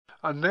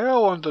And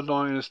now on the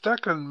line is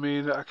Declan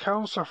Meenagh, a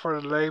councillor for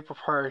the Labour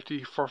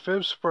Party for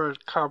Phibsboro,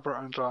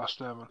 Cabra and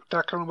Glasnevin.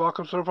 Declan,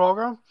 welcome to the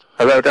programme.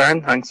 Hello,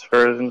 Darren. Thanks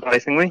for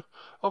inviting me.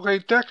 Okay,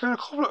 Declan,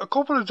 a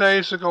couple of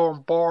days ago, An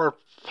Bord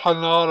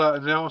Pleanála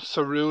announced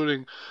a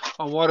ruling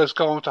on what is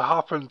going to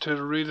happen to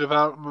the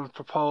redevelopment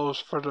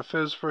proposed for the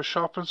Phibsboro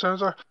Shopping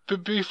Centre.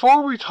 But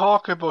before we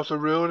talk about the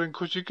ruling,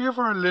 could you give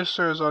our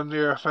listeners on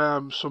the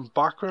FM some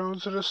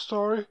background to this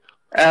story?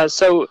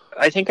 So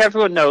I think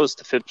everyone knows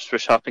the Phibsboro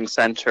Shopping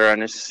Centre,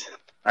 and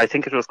I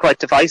think it was quite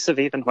divisive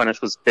even when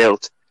it was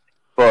built.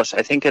 But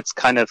I think it's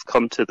kind of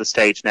come to the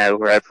stage now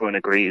where everyone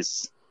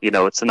agrees,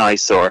 it's an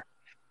eyesore.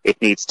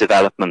 It needs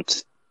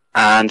development.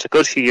 And a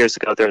good few years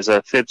ago, there was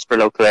a Phibsboro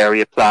local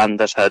area plan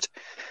that had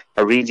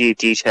a really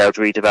detailed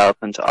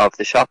redevelopment of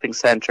the shopping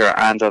centre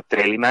and of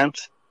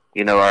Dalymount,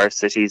 our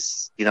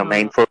city's,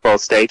 main football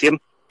stadium.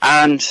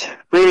 And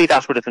really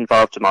that would have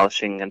involved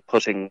demolishing and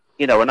putting,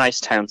 a nice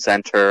town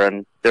centre.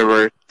 And there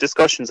were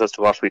discussions as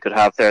to what we could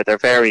have there. There are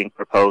varying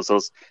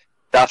proposals.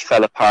 That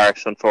fell apart,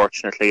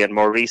 unfortunately. And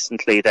more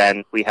recently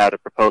then, we had a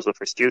proposal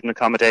for student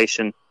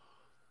accommodation.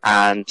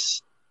 And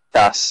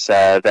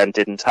that then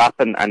didn't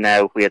happen. And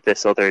now we had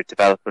this other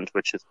development,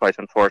 which is quite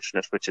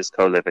unfortunate, which is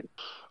co-living.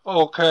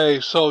 Okay,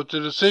 so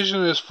the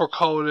decision is for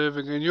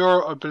co-living. And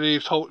I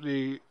believe,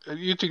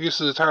 you think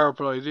this is a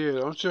terrible idea,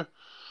 don't you?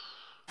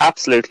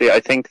 Absolutely. I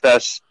think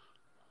that,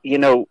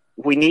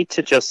 we need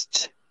to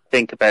just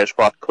think about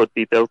what could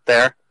be built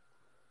there.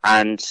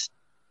 And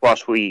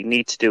what we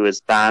need to do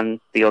is ban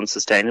the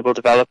unsustainable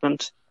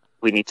development.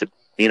 We need to,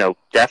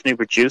 definitely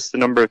reduce the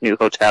number of new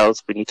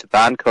hotels. We need to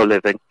ban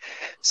co-living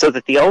so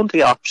that the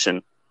only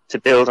option to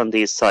build on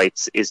these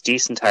sites is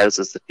decent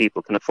houses that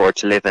people can afford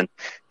to live in.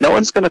 No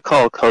one's going to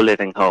call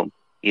co-living home.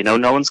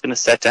 No one's going to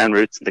set down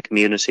roots in the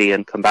community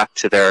and come back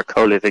to their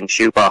co-living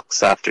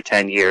shoebox after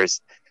 10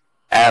 years.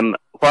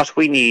 What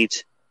we need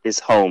is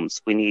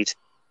homes. We need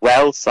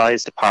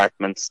well-sized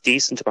apartments,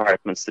 decent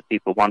apartments that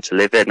people want to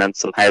live in, and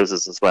some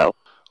houses as well.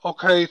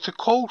 Okay, to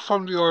quote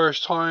from the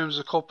Irish Times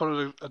a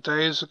couple of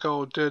days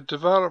ago, the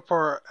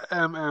developer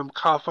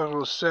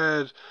Capital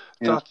said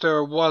that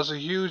there was a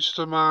huge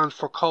demand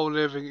for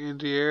co-living in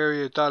the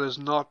area that is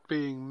not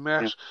being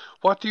met. Yeah.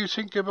 What do you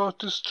think about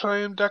this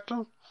claim,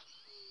 Declan?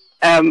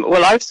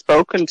 Well, I've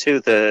spoken to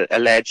the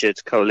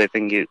alleged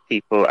co-living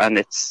people, and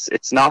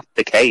it's not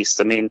the case.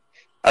 I mean,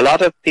 a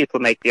lot of people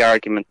make the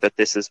argument that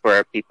this is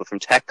where people from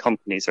tech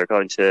companies are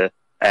going to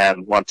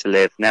want to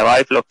live. Now,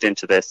 I've looked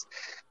into this.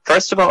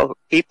 First of all,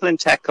 people in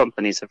tech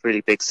companies have really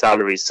big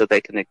salaries, so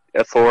they can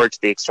afford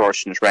the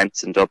extortionate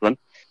rents in Dublin.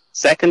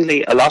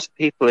 Secondly, a lot of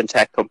people in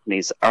tech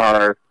companies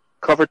are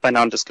covered by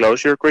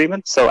non-disclosure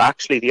agreements, so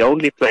actually the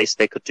only place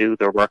they could do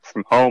their work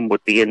from home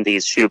would be in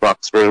these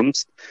shoebox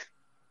rooms.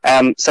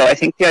 So I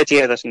think the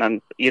idea that,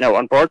 An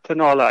Bord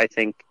Pleanála,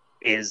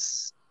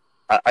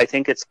 I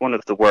think it's one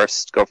of the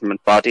worst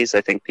government bodies.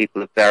 I think people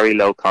have very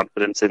low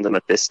confidence in them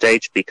at this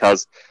stage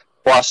because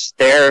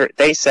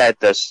they said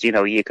that,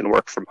 you can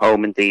work from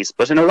home in these,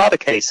 but in a lot of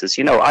cases,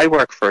 I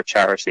work for a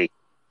charity.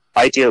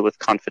 I deal with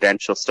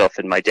confidential stuff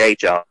in my day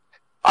job.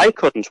 I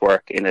couldn't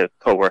work in a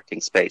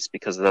co-working space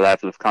because of the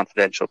level of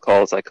confidential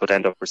calls I could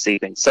end up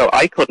receiving. So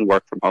I couldn't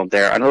work from home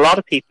there. And a lot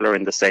of people are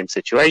in the same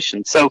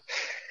situation. So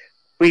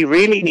we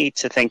really need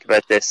to think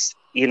about this,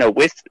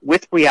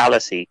 with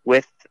reality,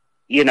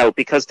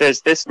 because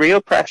there's this real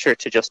pressure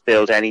to just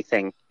build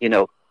anything,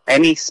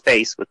 any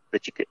space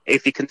that you could,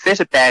 if you can fit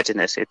a bed in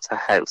it, it's a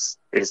house,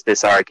 is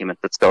this argument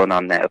that's going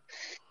on now.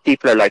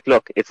 People are like,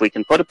 look, if we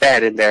can put a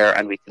bed in there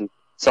and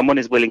someone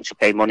is willing to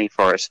pay money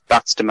for it,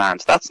 that's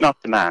demand. That's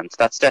not demand,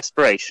 that's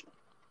desperation.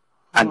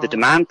 And the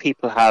demand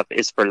people have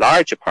is for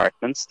large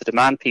apartments. The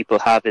demand people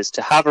have is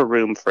to have a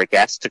room for a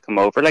guest to come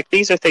over. Like,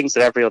 these are things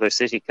that every other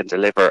city can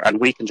deliver, and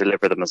we can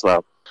deliver them as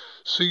well.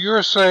 So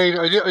you're saying,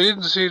 I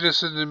didn't see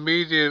this in the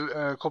media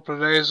a couple of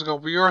days ago,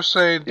 but you're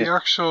saying the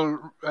actual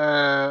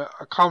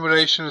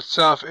accommodation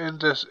itself in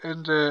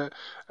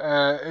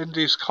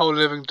these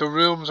co-living, the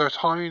rooms are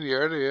tiny,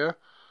 are they? Yeah?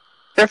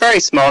 They're very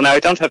small now. I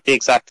don't have the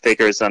exact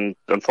figures, and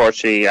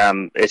unfortunately,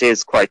 it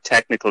is quite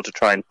technical to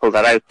try and pull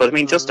that out. But I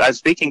mean, I'm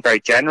speaking very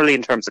generally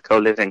in terms of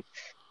co-living.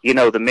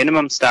 The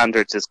minimum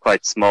standards is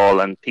quite small,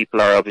 and people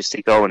are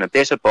obviously going a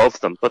bit above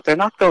them, but they're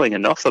not going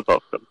enough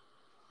above them.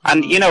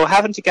 And,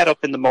 having to get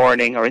up in the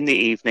morning or in the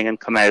evening and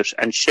come out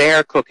and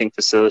share cooking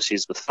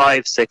facilities with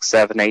 5, 6,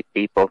 7, 8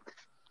 people,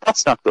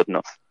 that's not good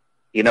enough.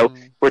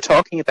 We're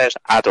talking about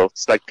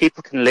adults. Like,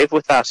 people can live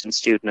with that in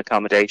student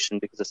accommodation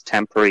because it's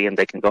temporary and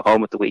they can go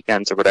home at the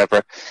weekends or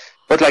whatever.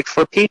 But, like,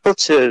 for people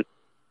to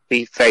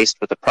be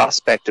faced with the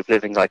prospect of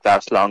living like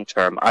that long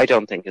term, I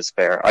don't think is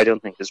fair. I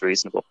don't think is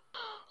reasonable.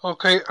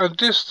 Okay, and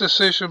this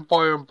decision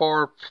by An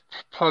Bord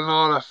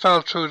Pleanála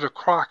fell through the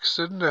cracks,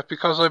 didn't it?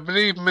 Because I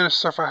believe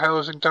Minister for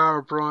Housing,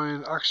 Darragh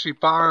Bryan, actually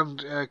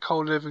banned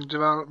co-living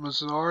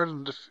developments in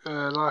Ireland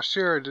last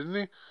year, didn't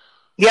he?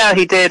 Yeah,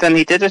 he did, and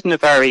he did it in a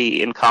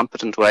very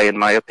incompetent way, in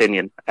my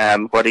opinion.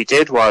 What he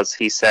did was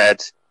he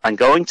said, I'm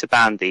going to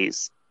ban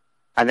these,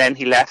 and then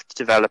he left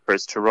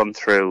developers to run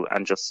through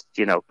and just,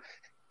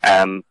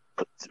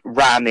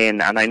 ran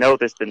in, and I know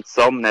there's been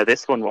some, now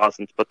this one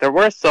wasn't, but there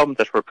were some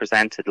that were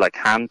presented like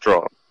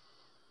hand-drawn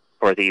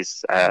for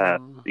these,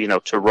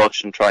 to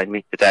rush and try and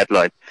meet the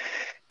deadline.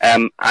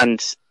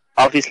 And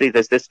obviously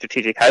there's this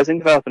strategic housing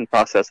development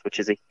process, which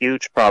is a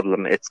huge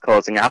problem. It's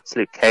causing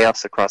absolute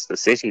chaos across the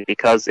city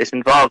because it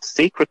involves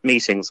secret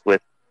meetings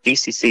with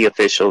DCC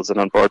officials and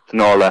An Bord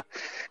Pleanála,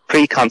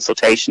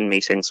 pre-consultation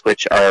meetings,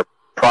 which are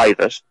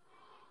private.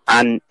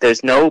 And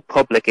there's no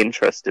public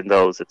interest in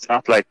those. It's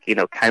not like,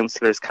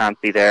 councillors can't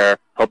be there,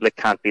 public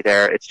can't be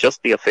there. It's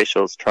just the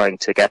officials trying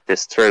to get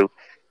this through.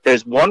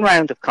 There's one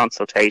round of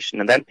consultation,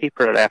 and then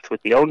people are left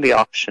with the only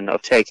option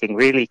of taking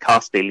really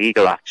costly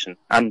legal action.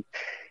 And,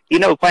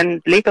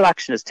 when legal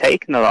action is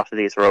taken, a lot of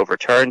these are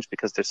overturned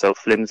because they're so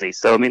flimsy.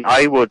 So, I mean,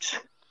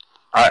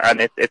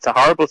 it's a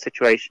horrible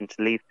situation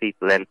to leave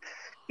people in.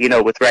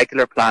 With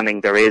regular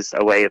planning, there is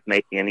a way of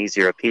making an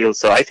easier appeal.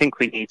 So I think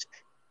we need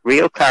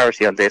real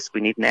clarity on this. We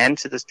need an end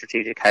to the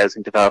strategic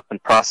housing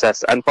development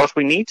process. And what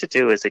we need to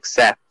do is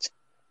accept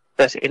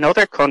that in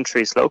other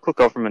countries, local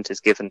government is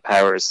given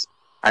powers.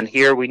 And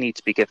here we need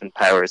to be given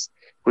powers.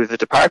 We have a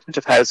Department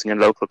of Housing and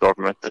Local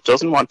Government that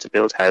doesn't want to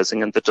build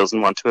housing and that doesn't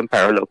want to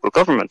empower local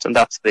government. And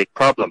that's a big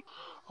problem.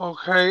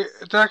 Okay,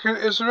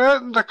 Declan, is there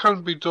anything that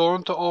can be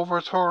done to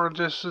overturn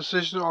this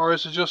decision, or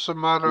is it just a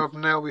matter of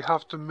now we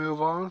have to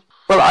move on?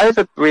 Well, I have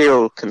a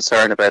real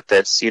concern about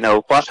this.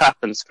 What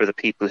happens for the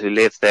people who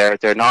live there?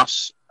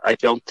 I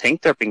don't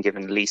think they're being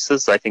given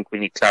leases. I think we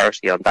need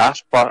clarity on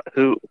that.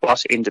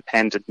 What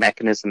independent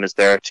mechanism is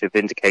there to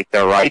vindicate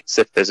their rights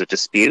if there's a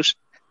dispute?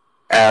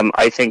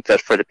 I think that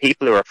for the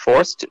people who are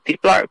forced,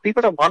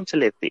 people don't want to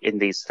live in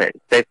these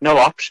things. They've no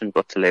option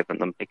but to live in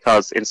them,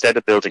 because instead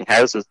of building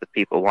houses that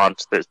people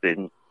want, there's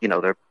been,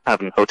 they're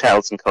having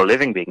hotels and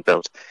co-living being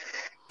built.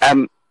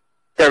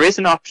 There is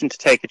an option to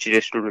take a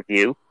judicial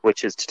review,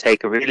 which is to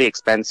take a really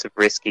expensive,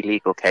 risky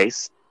legal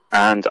case.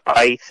 And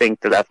I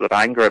think the level of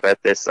anger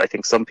about this, I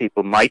think some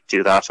people might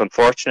do that.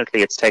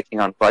 Unfortunately, it's taking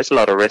on quite a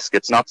lot of risk.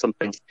 It's not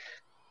something,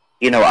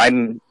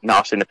 I'm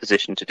not in a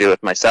position to do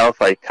it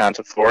myself. I can't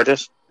afford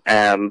it.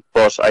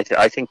 But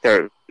I think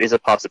there is a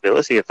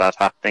possibility of that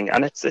happening,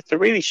 and it's a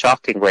really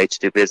shocking way to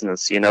do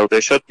business.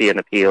 There should be an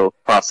appeal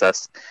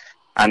process,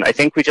 and I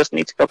think we just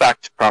need to go back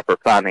to proper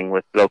planning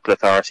with local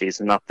authorities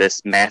and not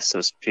this mess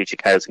of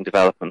strategic housing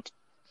development.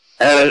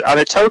 On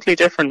a totally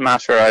different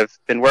matter, I've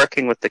been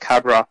working with the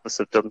Cabra office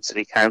of Dublin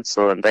City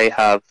Council, and they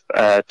have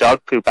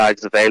dog poo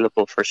bags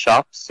available for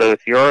shops. So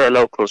if you're a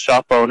local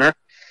shop owner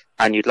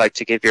and you'd like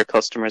to give your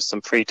customers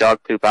some free dog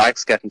poo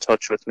bags, get in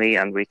touch with me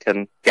and we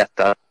can get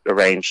that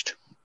arranged.